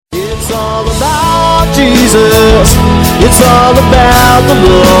It's all about Jesus. It's all about the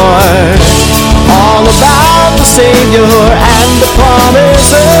Lord. All about the Savior and the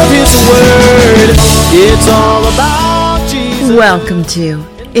promise of His Word. It's all about Jesus. Welcome to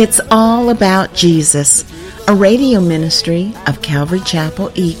It's All About Jesus, a radio ministry of Calvary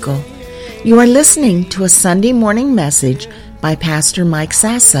Chapel Eagle. You are listening to a Sunday morning message by Pastor Mike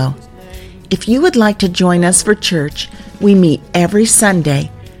Sasso. If you would like to join us for church, we meet every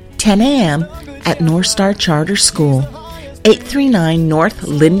Sunday, 10 a.m. at North Star Charter School, 839 North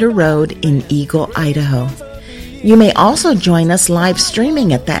Linda Road in Eagle, Idaho. You may also join us live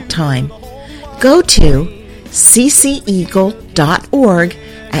streaming at that time. Go to cceagle.org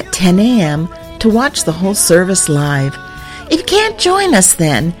at 10 a.m. to watch the whole service live. If you can't join us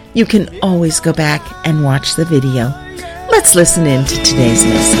then, you can always go back and watch the video. Let's listen in to today's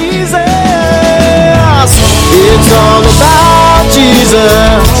message. It's all about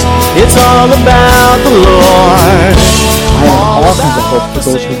Jesus. It's all about the Lord. I have all kinds of hope for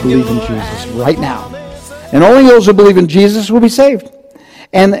those who believe in Jesus right now. And only those who believe in Jesus will be saved.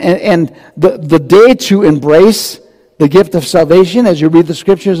 And the day to embrace the gift of salvation as you read the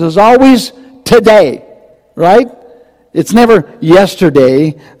scriptures is always today, right? It's never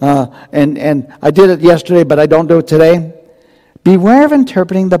yesterday, and I did it yesterday, but I don't do it today. Beware of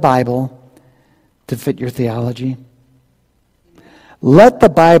interpreting the Bible to fit your theology. Let the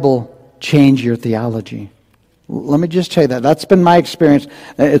Bible change your theology. Let me just tell you that. That's been my experience.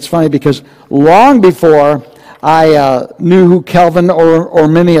 It's funny because long before I knew who Calvin or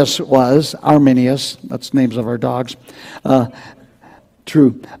Arminius was, Arminius, that's names of our dogs,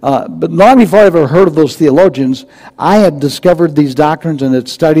 true. But long before I ever heard of those theologians, I had discovered these doctrines and had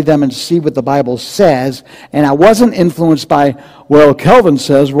studied them and see what the Bible says. And I wasn't influenced by, well, Calvin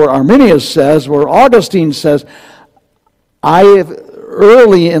says, where Arminius says, where Augustine says.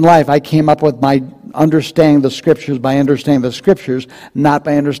 Early in life, I came up with my understanding the Scriptures by understanding the Scriptures, not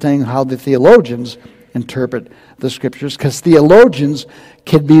by understanding how the theologians interpret the Scriptures, because theologians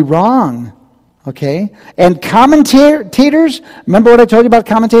can be wrong. Okay? And commentators, remember what I told you about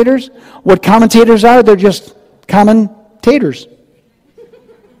commentators? What commentators are? They're just commentators.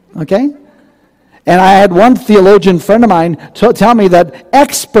 Okay? And I had one theologian friend of mine tell me that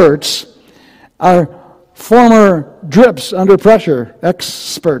experts are former drips under pressure.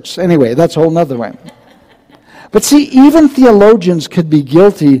 Experts. Anyway, that's a whole nother way. But see, even theologians could be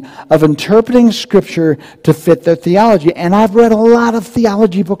guilty of interpreting Scripture to fit their theology. And I've read a lot of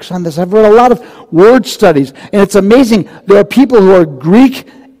theology books on this. I've read a lot of word studies. And it's amazing. There are people who are Greek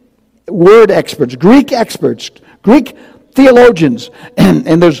word experts, Greek theologians.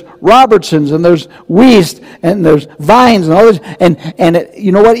 And there's Robertsons, and there's Wuest, and there's Vines, and all this. And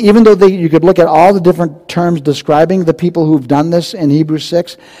you know what? Even though you could look at all the different terms describing the people who've done this in Hebrews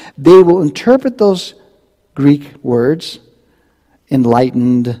 6, they will interpret those Greek words,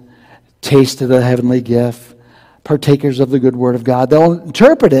 enlightened, tasted a heavenly gift, partakers of the good word of God. They'll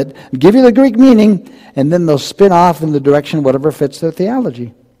interpret it, give you the Greek meaning, and then they'll spin off in the direction whatever fits their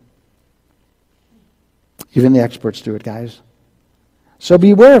theology. Even the experts do it, guys. So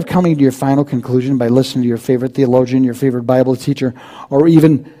beware of coming to your final conclusion by listening to your favorite theologian, your favorite Bible teacher, or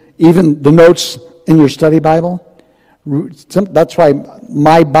even the notes in your study Bible. That's why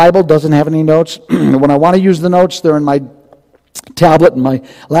my Bible doesn't have any notes. When I want to use the notes, they're in my tablet and my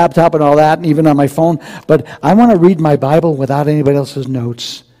laptop and all that, and even on my phone. But I want to read my Bible without anybody else's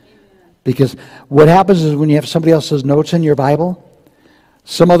notes. Because what happens is when you have somebody else's notes in your Bible,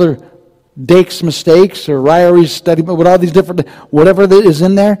 some other Dake's mistakes or Ryer's study, with all these different, whatever that is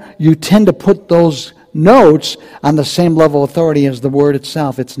in there, you tend to put those notes on the same level of authority as the Word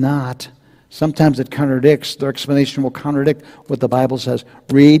itself. It's not. Sometimes it contradicts. Their explanation will contradict what the Bible says.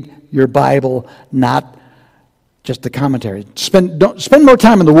 Read your Bible, not just the commentary. Don't spend more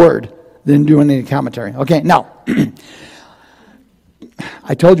time in the Word than doing any commentary. Okay, now,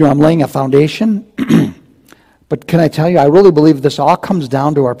 I told you I'm laying a foundation. But can I tell you, I really believe this all comes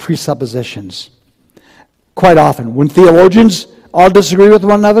down to our presuppositions. Quite often, when theologians all disagree with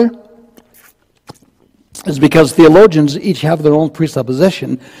one another, it's because theologians each have their own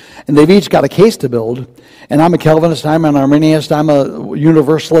presupposition, and they've each got a case to build. And I'm a Calvinist, I'm an Arminianist, I'm a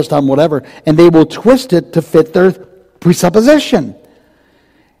Universalist, I'm whatever, and they will twist it to fit their presupposition.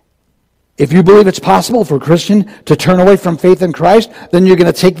 If you believe it's possible for a Christian to turn away from faith in Christ, then you're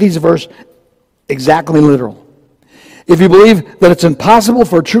going to take these verses exactly literal. If you believe that it's impossible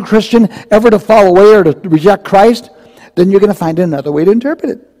for a true Christian ever to fall away or to reject Christ, then you're going to find another way to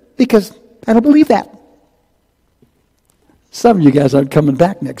interpret it. Because I don't believe that. Some of you guys aren't coming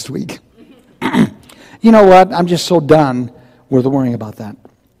back next week. You know what? I'm just so done with worrying about that.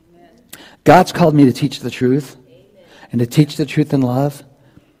 God's called me to teach the truth and to teach the truth in love.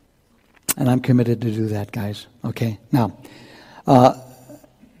 And I'm committed to do that, guys. Okay? Now,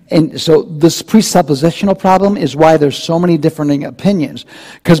 and so this presuppositional problem is why there's so many differing opinions.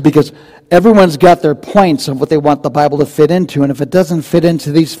 Because everyone's got their points of what they want the Bible to fit into. And if it doesn't fit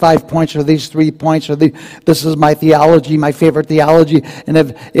into these 5 points or these 3 points or this is my theology, my favorite theology, and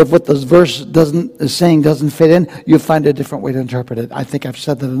if what this verse is saying doesn't fit in, you'll find a different way to interpret it. I think I've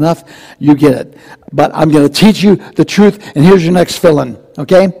said that enough. You get it. But I'm going to teach you the truth, and here's your next fill-in.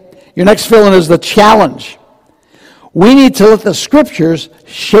 Okay? Your next fill-in is the challenge. We need to let the Scriptures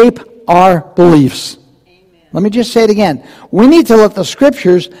shape our beliefs. Amen. Let me just say it again. We need to let the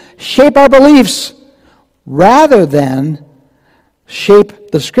Scriptures shape our beliefs rather than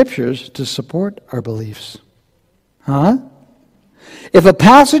shape the Scriptures to support our beliefs. Huh? If a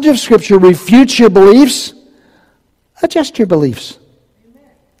passage of Scripture refutes your beliefs, adjust your beliefs.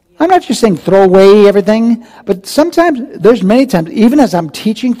 I'm not just saying throw away everything, but there's many times, even as I'm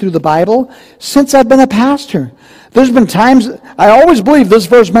teaching through the Bible, since I've been a pastor, there's been times I always believe this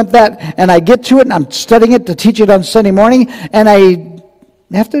verse meant that, and I get to it and I'm studying it to teach it on Sunday morning, and I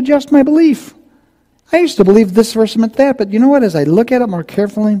have to adjust my belief. I used to believe this verse meant that, but you know what? As I look at it more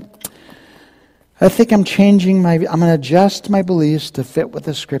carefully, I think I'm going to adjust my beliefs to fit what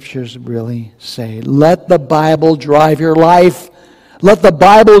the Scriptures really say. Let the Bible drive your life. Let the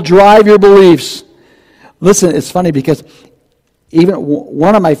Bible drive your beliefs. Listen, it's funny because even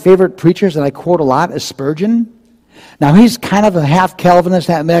one of my favorite preachers that I quote a lot is Spurgeon. Now, he's kind of a half Calvinist,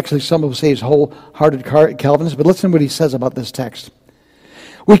 and actually some will say he's wholehearted Calvinist, but listen to what he says about this text.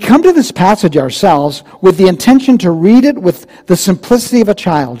 We come to this passage ourselves with the intention to read it with the simplicity of a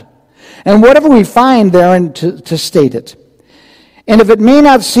child, and whatever we find therein to state it. And if it may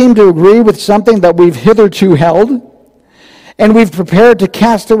not seem to agree with something that we've hitherto held, and we are prepared to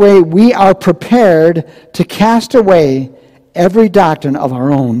cast away every doctrine of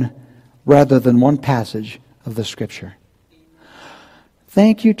our own rather than one passage of the Scripture.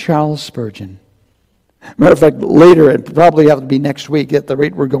 Thank you, Charles Spurgeon. Matter of fact, later, it probably have to be next week at the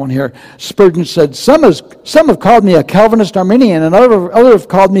rate we're going here, Spurgeon said, some have called me a Calvinist Arminian, and others have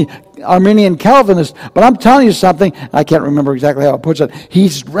called me Arminian Calvinist, but I'm telling you something, I can't remember exactly how it puts it, he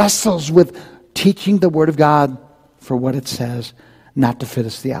wrestles with teaching the Word of God for what it says, not to fit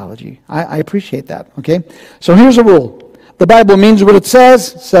his theology. I appreciate that, okay? So here's a rule. The Bible means what it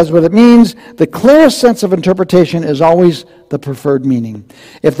says what it means. The clearest sense of interpretation is always the preferred meaning.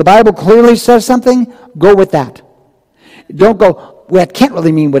 If the Bible clearly says something, go with that. Don't go, well, it can't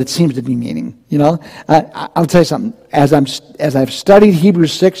really mean what it seems to be meaning. You know, I'll tell you something. As I've studied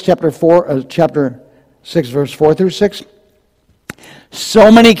Hebrews 6, chapter 6, verse 4 through 6,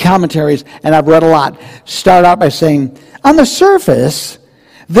 so many commentaries, and I've read a lot, start out by saying, on the surface,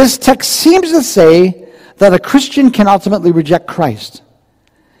 this text seems to say that a Christian can ultimately reject Christ.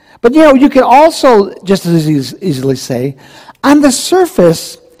 But you could also just as easily say, on the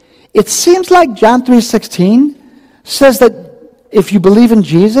surface, it seems like John 3:16 says that if you believe in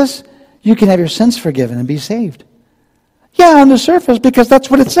Jesus, you can have your sins forgiven and be saved. Yeah, on the surface, because that's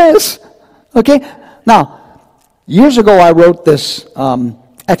what it says. Okay? Now, years ago, I wrote this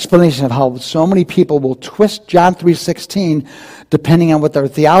explanation of how so many people will twist John 3:16 depending on what their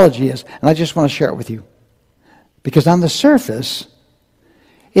theology is. And I just want to share it with you. Because on the surface,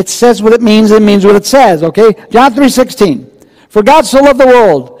 it says what it means what it says, okay? John 3:16. For God so loved the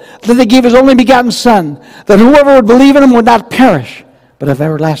world that he gave his only begotten Son, that whoever would believe in him would not perish, but have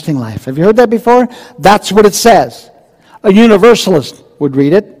everlasting life. Have you heard that before? That's what it says. A universalist would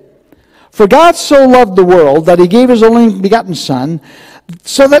read it. For God so loved the world that he gave his only begotten Son,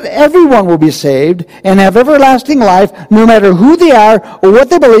 so that everyone will be saved and have everlasting life, no matter who they are or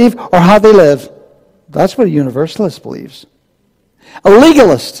what they believe or how they live. That's what a universalist believes. A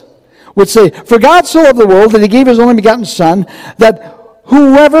legalist would say, for God so loved the world that he gave his only begotten Son, that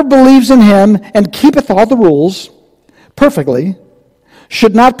whoever believes in him and keepeth all the rules perfectly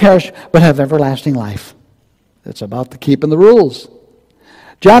should not perish but have everlasting life. It's about the keeping the rules.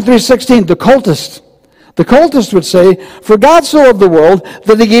 John 3:16, the cultist. The cultist would say, for God so loved the world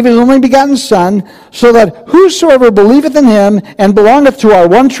that he gave his only begotten Son, so that whosoever believeth in him and belongeth to our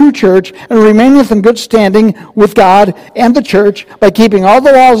one true church and remaineth in good standing with God and the church by keeping all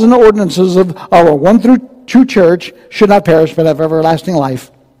the laws and ordinances of our one true church should not perish but have everlasting life.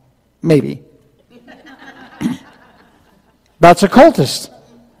 Maybe. That's a cultist.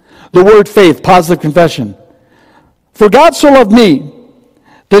 The word faith, positive confession. For God so loved me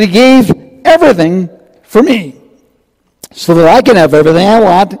that he gave everything for me, so that I can have everything I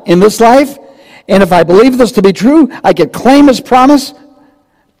want in this life, and if I believe this to be true, I can claim his promise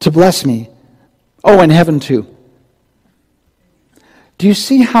to bless me Oh, in heaven too. Do you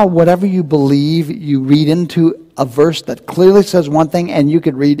see how whatever you believe, you read into a verse that clearly says one thing, and you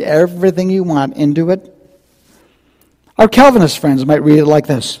could read everything you want into it? Our Calvinist friends might read it like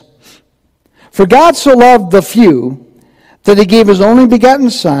this. For God so loved the few that he gave his only begotten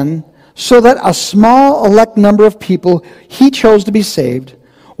Son, so that a small elect number of people he chose to be saved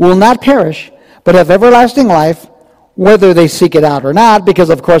will not perish, but have everlasting life, whether they seek it out or not, because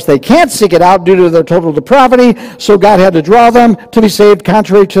of course they can't seek it out due to their total depravity, so God had to draw them to be saved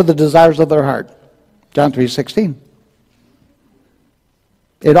contrary to the desires of their heart. John 3:16.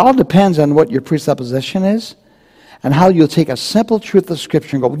 It all depends on what your presupposition is and how you'll take a simple truth of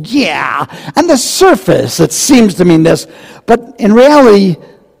Scripture and go, yeah, on the surface it seems to mean this, but in reality,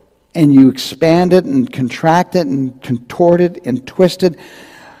 and you expand it and contract it and contort it and twist it.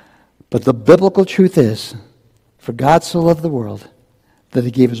 But the biblical truth is, for God so loved the world that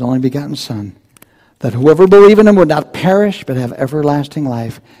he gave his only begotten Son, that whoever believe in him would not perish but have everlasting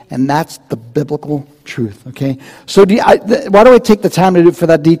life. And that's the biblical truth, okay? So why do I take the time to do for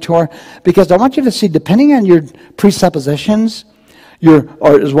that detour? Because I want you to see, depending on your presuppositions,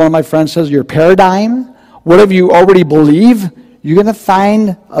 or as one of my friends says, your paradigm, whatever you already believe, you're going to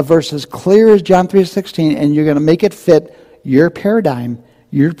find a verse as clear as John 3:16, and you're going to make it fit your paradigm,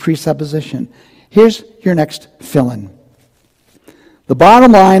 your presupposition. Here's your next fill-in. The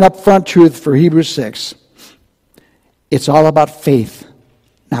bottom line, up front truth for Hebrews 6. It's all about faith,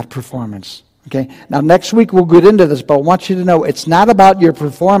 not performance. Okay? Now next week we'll get into this, but I want you to know it's not about your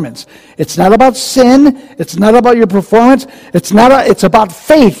performance. It's not about sin. It's not about your performance. It's about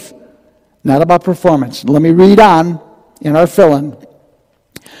faith, not about performance. Let me read on in our fill-in.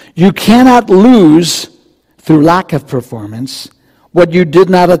 You cannot lose through lack of performance what you did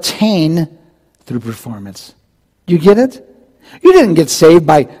not attain through performance. You get it? You didn't get saved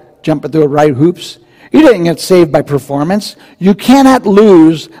by jumping through right hoops. You didn't get saved by performance. You cannot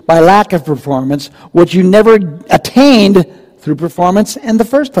lose by lack of performance what you never attained through performance in the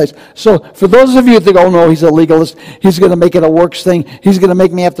first place. So for those of you that think, oh no, he's a legalist, he's going to make it a works thing, he's going to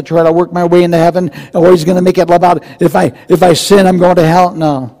make me have to try to work my way into heaven, or he's going to make it about if I sin, I'm going to hell.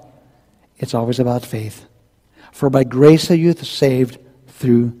 No. It's always about faith. For by grace are you saved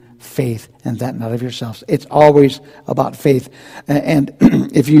through faith, and that not of yourselves. It's always about faith. And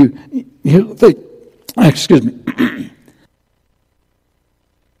if you think, excuse me.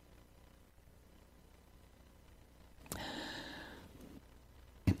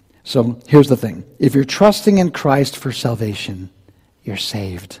 So here's the thing. If you're trusting in Christ for salvation, you're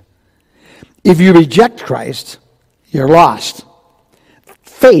saved. If you reject Christ, you're lost.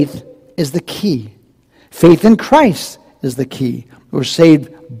 Faith is the key. Faith in Christ is the key. We're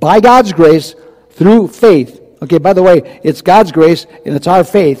saved by God's grace through faith. Okay, by the way, it's God's grace and it's our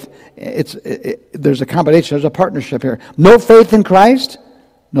faith. There's a combination, there's a partnership here. No faith in Christ,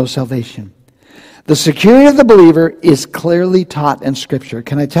 no salvation. The security of the believer is clearly taught in Scripture.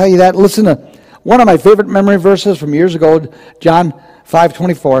 Can I tell you that? Listen to one of my favorite memory verses from years ago, John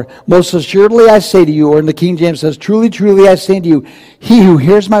 5:24. Most assuredly I say to you, or in the King James says, truly, truly I say to you, he who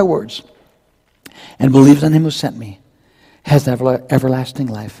hears my words and believes on him who sent me has everlasting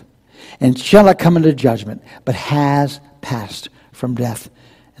life, and shall not come into judgment, but has passed from death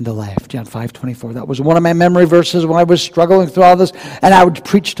into life. John 5:24. That was one of my memory verses when I was struggling through all this, and I would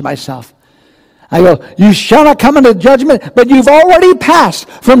preach to myself. I go, you shall not come into judgment, but you've already passed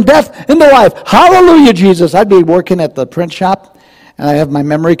from death into life. Hallelujah, Jesus. I'd be working at the print shop, and I have my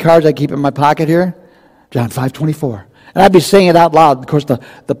memory cards I keep in my pocket here. John 5:24. And I'd be saying it out loud. Of course,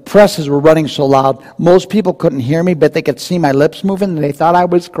 the presses were running so loud, most people couldn't hear me, but they could see my lips moving, and they thought I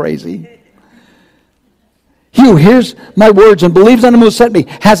was crazy. He who hears my words and believes on him who sent me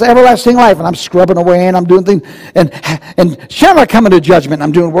has everlasting life. And I'm scrubbing away and I'm doing things. And shall not come into judgment.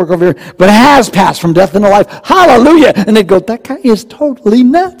 I'm doing work over here. But has passed from death into life. Hallelujah. And they'd go, that guy is totally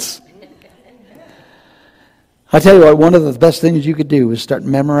nuts. I tell you what, one of the best things you could do is start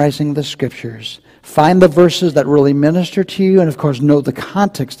memorizing the Scriptures. Find the verses that really minister to you. And of course, know the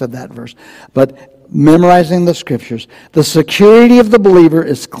context of that verse. But memorizing the Scriptures. The security of the believer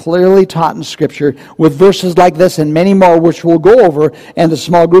is clearly taught in Scripture with verses like this and many more, which we'll go over, and the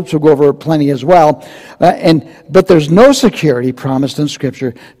small groups will go over plenty as well. But there's no security promised in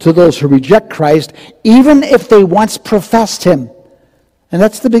Scripture to those who reject Christ, even if they once professed Him. And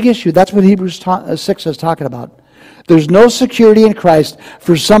that's the big issue. That's what Hebrews 6 is talking about. There's no security in Christ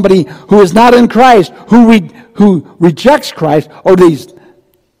for somebody who is not in Christ, who rejects Christ, or these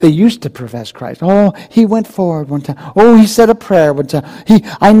They used to profess Christ. Oh, he went forward one time. Oh, he said a prayer one time.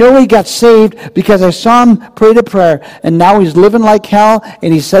 I know he got saved because I saw him pray a prayer, and now he's living like hell,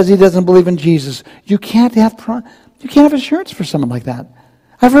 and he says he doesn't believe in Jesus. You can't have assurance for someone like that.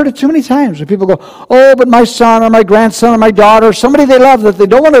 I've heard it too many times where people go, oh, but my son or my grandson or my daughter, somebody they love that they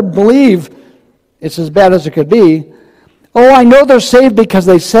don't want to believe it's as bad as it could be. Oh, I know they're saved because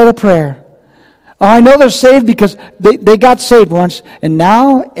they said a prayer. Oh, I know they're saved because they got saved once, and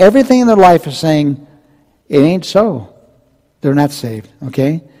now everything in their life is saying, it ain't so. They're not saved,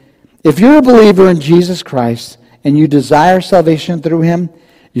 okay? If you're a believer in Jesus Christ and you desire salvation through him,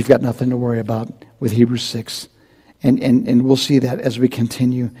 you've got nothing to worry about with Hebrews 6. And we'll see that as we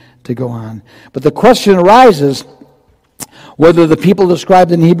continue to go on. But the question arises whether the people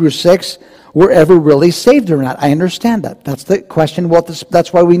described in Hebrews 6 were ever really saved or not. I understand that. That's the question.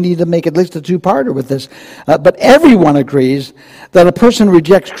 That's why we need to make at least a two-parter with this. But everyone agrees that a person who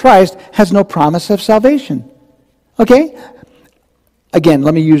rejects Christ has no promise of salvation. Okay? Again,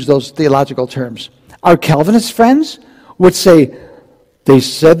 let me use those theological terms. Our Calvinist friends would say they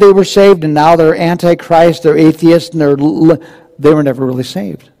said they were saved and now they're anti-Christ, they're atheists, and they were never really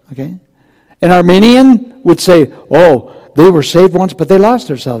saved. Okay? An Arminian would say, oh, they were saved once, but they lost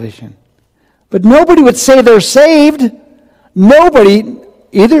their salvation. But nobody would say they're saved. Nobody,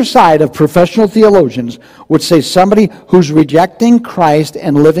 either side of professional theologians, would say somebody who's rejecting Christ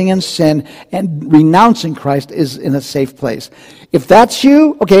and living in sin and renouncing Christ is in a safe place. If that's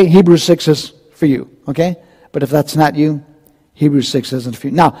you, okay, Hebrews 6 is for you, okay? But if that's not you, Hebrews 6 isn't for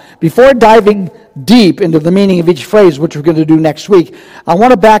you. Now, before diving deep into the meaning of each phrase, which we're going to do next week, I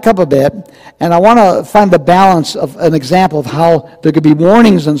want to back up a bit, and I want to find the balance of an example of how there could be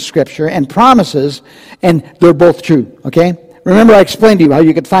warnings in Scripture and promises, and they're both true, okay? Remember I explained to you how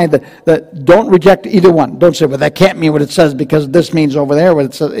you could find that don't reject either one. Don't say, well, that can't mean what it says because this means over there what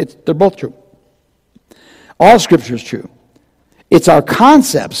it says. They're both true. All Scripture is true. It's our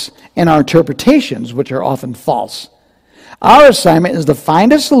concepts and our interpretations which are often false. Our assignment is to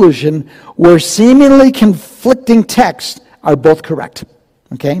find a solution where seemingly conflicting texts are both correct.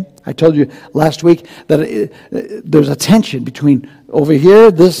 Okay? I told you last week that there's a tension between over here,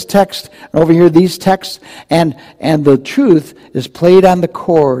 this text, and over here, these texts, and the truth is played on the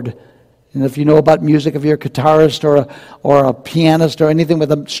chord. And if you know about music, if you're a guitarist or a pianist or anything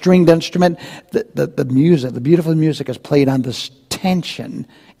with a stringed instrument, the music, the beautiful music is played on this tension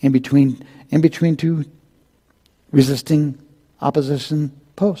in between two resisting opposition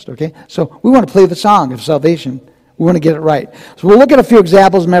post, okay? So we want to play the song of salvation. We want to get it right. So we'll look at a few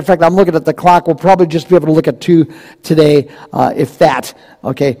examples. As a matter of fact, I'm looking at the clock. We'll probably just be able to look at 2 today, if that,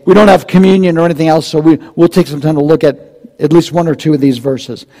 okay? We don't have communion or anything else, so we'll take some time to look at least 1 or 2 of these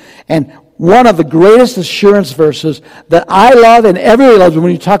verses. And one of the greatest assurance verses that I love and everybody loves,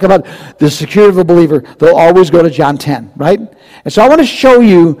 when you talk about the security of a believer, they'll always go to John 10, right? And so I want to show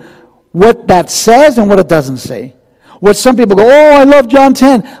you what that says and what it doesn't say. What some people go, oh, I love John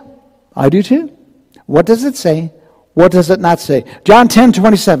 10. I do too. What does it say? What does it not say? John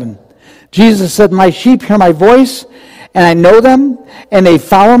 10:27. Jesus said, my sheep hear my voice, and I know them, and they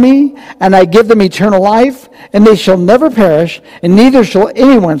follow me, and I give them eternal life, and they shall never perish, and neither shall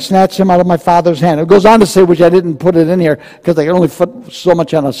anyone snatch them out of my Father's hand. It goes on to say, which I didn't put it in here, because I can only put so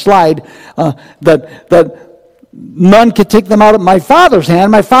much on a slide, that none can take them out of my Father's hand.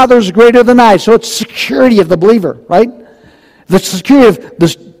 My Father is greater than I. So it's security of the believer, right? The security of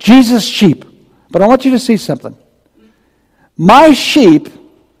this Jesus sheep. But I want you to see something. My sheep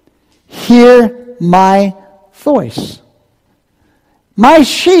hear my voice. My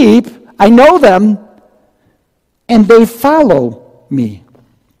sheep, I know them, and they follow me.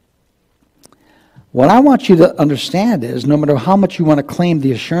 What I want you to understand is, no matter how much you want to claim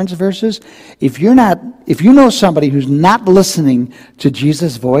the assurance verses, if you know somebody who's not listening to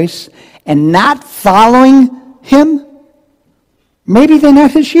Jesus' voice and not following him, maybe they're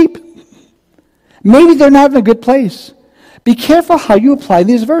not his sheep. Maybe they're not in a good place. Be careful how you apply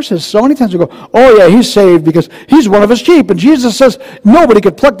these verses. So many times we go, oh yeah, he's saved because he's one of his sheep. And Jesus says nobody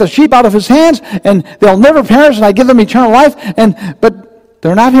could pluck the sheep out of his hands and they'll never perish and I give them eternal life. But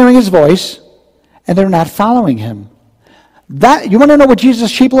they're not hearing his voice and they're not following him. You want to know what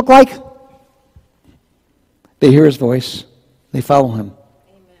Jesus' sheep look like? They hear his voice. They follow him.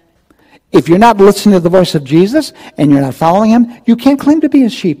 Amen. If you're not listening to the voice of Jesus and you're not following him, you can't claim to be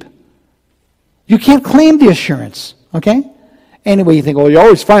his sheep. You can't claim the assurance. Okay? Anyway, you think, oh, you're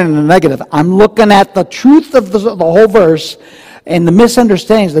always finding the negative. I'm looking at the truth of the whole verse and the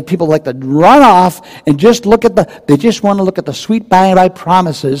misunderstandings that people like to run off and just they just want to look at the sweet by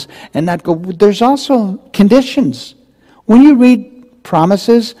promises and not go, there's also conditions. When you read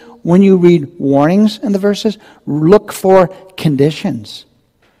promises, when you read warnings in the verses, look for conditions.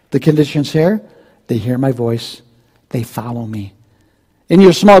 The conditions here, they hear my voice, they follow me. In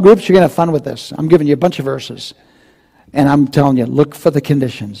your small groups, you're going to have fun with this. I'm giving you a bunch of verses. And I'm telling you, look for the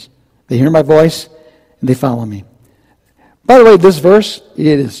conditions. They hear my voice, and they follow me. By the way, this verse, it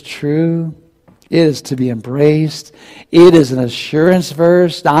is true. It is to be embraced. It is an assurance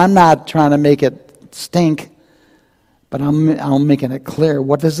verse. I'm not trying to make it stink, but I'm making it clear.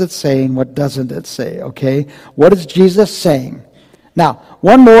 What does it say and what doesn't it say, okay? What is Jesus saying? Now,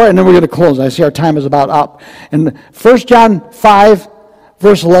 one more, and then we're going to close. I see our time is about up. In 1 John 5,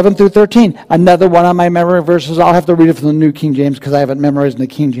 verse 11 through 13, another one of my memory verses. I'll have to read it from the New King James because I haven't memorized in the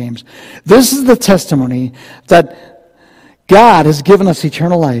King James. This is the testimony that God has given us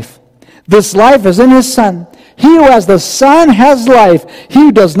eternal life. This life is in His Son. He who has the Son has life. He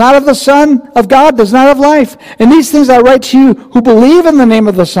who does not have the Son of God does not have life. And these things I write to you who believe in the name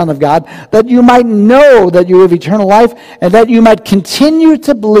of the Son of God, that you might know that you have eternal life, and that you might continue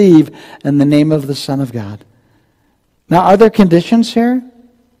to believe in the name of the Son of God. Now, are there conditions here?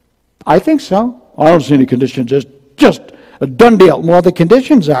 I think so. I don't see any conditions. It's just a done deal. Well, the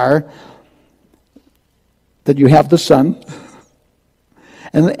conditions are that you have the Son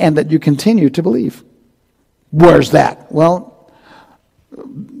and that you continue to believe. Where's that? Well,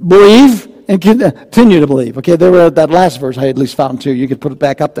 believe and continue to believe. Okay, there were that last verse I at least found two. You could put it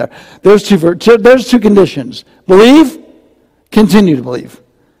back up there. There's two conditions. Believe, continue to believe.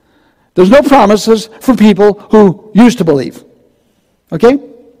 There's no promises for people who used to believe. Okay?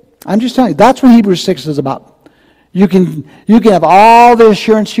 I'm just telling you, that's what Hebrews 6 is about. You can have all the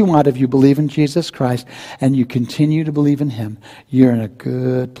assurance you want if you believe in Jesus Christ and you continue to believe in Him. You're in a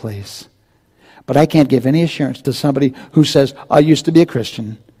good place. But I can't give any assurance to somebody who says, I used to be a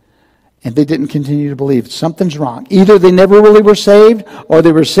Christian, and they didn't continue to believe. Something's wrong. Either they never really were saved, or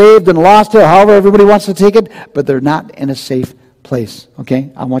they were saved and lost it, or however everybody wants to take it, but they're not in a safe place.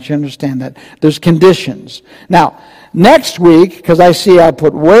 Okay? I want you to understand that. There's conditions. Now, next week, because I see I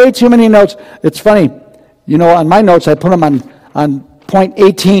put way too many notes. It's funny. You know, on my notes, I put them on point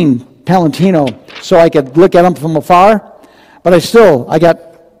 18, Palantino, so I could look at them from afar. But I got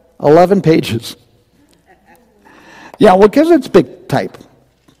 11 pages. Yeah, well, because it's big type,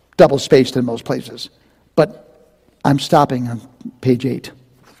 double-spaced in most places. But I'm stopping on page 8.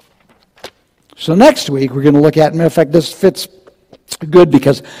 So next week, we're going to look at, matter of fact, this fits good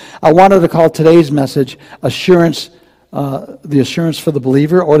because I wanted to call today's message Assurance, the assurance for the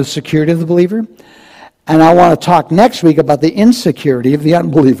believer, or the security of the believer. And I want to talk next week about the insecurity of the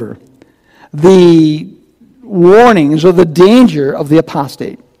unbeliever, the warnings or the danger of the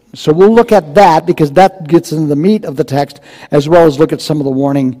apostate. So we'll look at that because that gets into the meat of the text, as well as look at some of the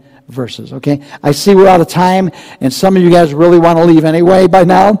warning verses, okay? I see we're out of time, and some of you guys really want to leave anyway by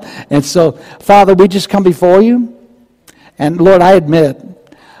now. And so, Father, we just come before you. And Lord, I admit,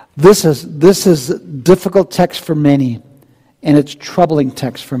 this is difficult text for many, and it's troubling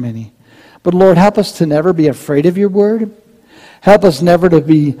text for many. But Lord, help us to never be afraid of your word. Help us never to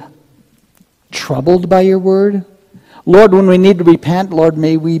be troubled by your word. Lord, when we need to repent, Lord,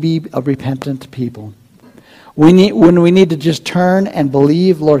 may we be a repentant people. When we need to just turn and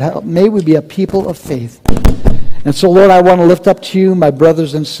believe, Lord, may we be a people of faith. And so, Lord, I want to lift up to you my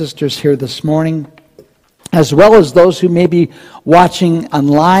brothers and sisters here this morning, as well as those who may be watching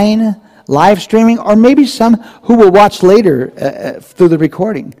online, live streaming, or maybe some who will watch later through the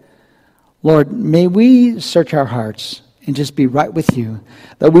recording. Lord, may we search our hearts and just be right with you,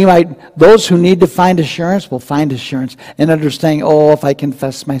 that we might, those who need to find assurance will find assurance and understanding, oh, if I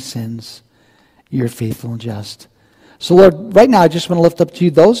confess my sins, you're faithful and just. So Lord, right now I just want to lift up to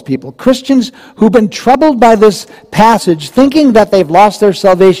you those people, Christians who've been troubled by this passage, thinking that they've lost their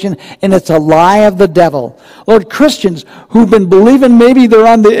salvation and it's a lie of the devil. Lord, Christians who've been believing maybe they're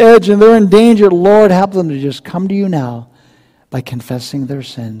on the edge and they're in danger, Lord, help them to just come to you now by confessing their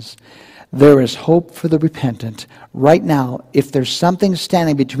sins. There is hope for the repentant. Right now, if there's something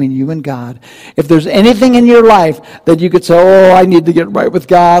standing between you and God, if there's anything in your life that you could say, oh, I need to get right with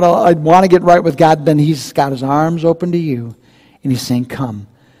God, I want to get right with God, then He's got His arms open to you. And He's saying, come.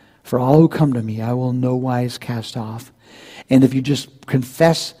 For all who come to me, I will no wise cast off. And if you just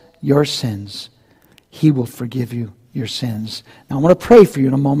confess your sins, He will forgive you your sins. Now, I want to pray for you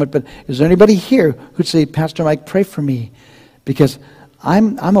in a moment, but is there anybody here who'd say, Pastor Mike, pray for me? Because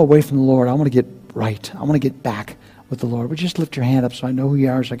I'm away from the Lord. I want to get right. I want to get back with the Lord. Would you just lift your hand up so I know who you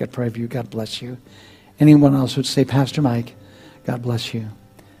are so I can pray for you? God bless you. Anyone else would say, Pastor Mike, God bless you.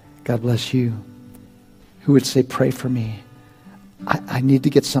 God bless you. Who would say, pray for me? I need to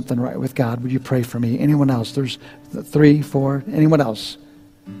get something right with God. Would you pray for me? Anyone else? There's 3, 4. Anyone else?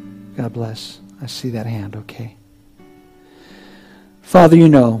 God bless. I see that hand. Okay. Father, you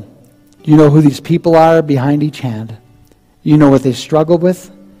know who these people are behind each hand. You know what they struggle with.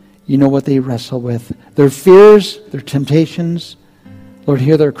 You know what they wrestle with. Their fears, their temptations. Lord,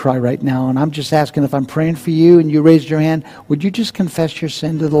 hear their cry right now. And I'm just asking, if I'm praying for you and you raised your hand, would you just confess your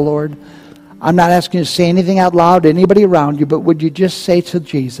sin to the Lord? I'm not asking you to say anything out loud to anybody around you, but would you just say to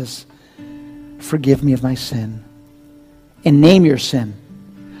Jesus, forgive me of my sin, and name your sin.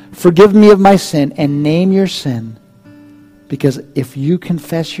 Forgive me of my sin and name your sin. Because if you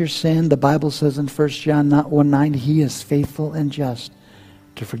confess your sin, the Bible says in 1 John 1:9, He is faithful and just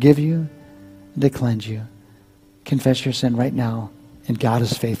to forgive you and to cleanse you. Confess your sin right now, and God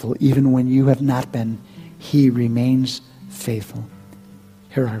is faithful. Even when you have not been, He remains faithful.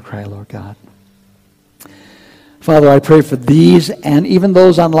 Hear our cry, Lord God. Father, I pray for these and even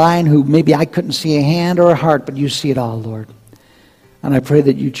those online who maybe I couldn't see a hand or a heart, but you see it all, Lord. And I pray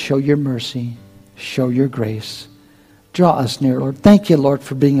that you'd show your mercy, show your grace. Draw us near, Lord. Thank you, Lord,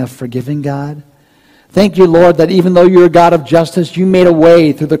 for being a forgiving God. Thank you, Lord, that even though you're a God of justice, you made a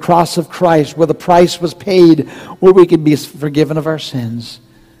way through the cross of Christ where the price was paid, where we could be forgiven of our sins.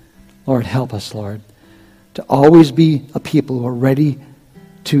 Lord, help us, Lord, to always be a people who are ready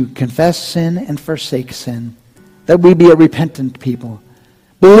to confess sin and forsake sin. That we be a repentant people.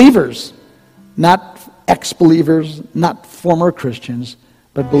 Believers, not ex-believers, not former Christians,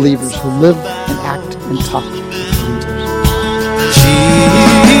 but believers who live and act and talk as believers.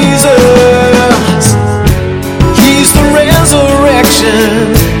 Jesus, He's the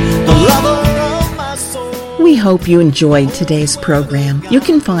resurrection, the lover of my soul. We hope you enjoyed today's program. You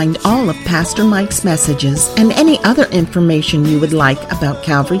can find all of Pastor Mike's messages and any other information you would like about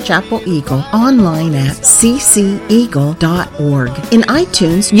Calvary Chapel Eagle online at cceagle.org. In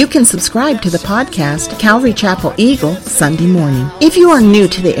iTunes, you can subscribe to the podcast Calvary Chapel Eagle Sunday Morning. If you are new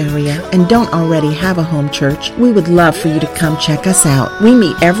to the area and don't already have a home church, we would love for you to come check us out. We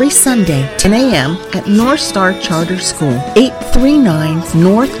meet every Sunday, 10 a.m. at North Star Charter School, 839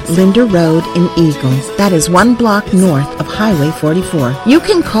 North Linder Road in Eagle. That is 1 block north of Highway 44. You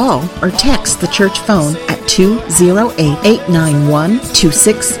can call or text the church phone at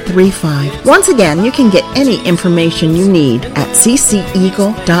 208-891-2635. Once again, you can get any information you need at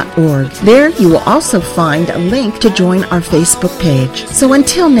cceagle.org. There you will also find a link to join our Facebook page. So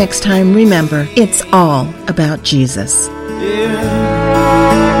until next time, remember, it's all about Jesus.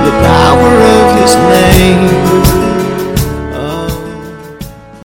 Yeah, the power of His name.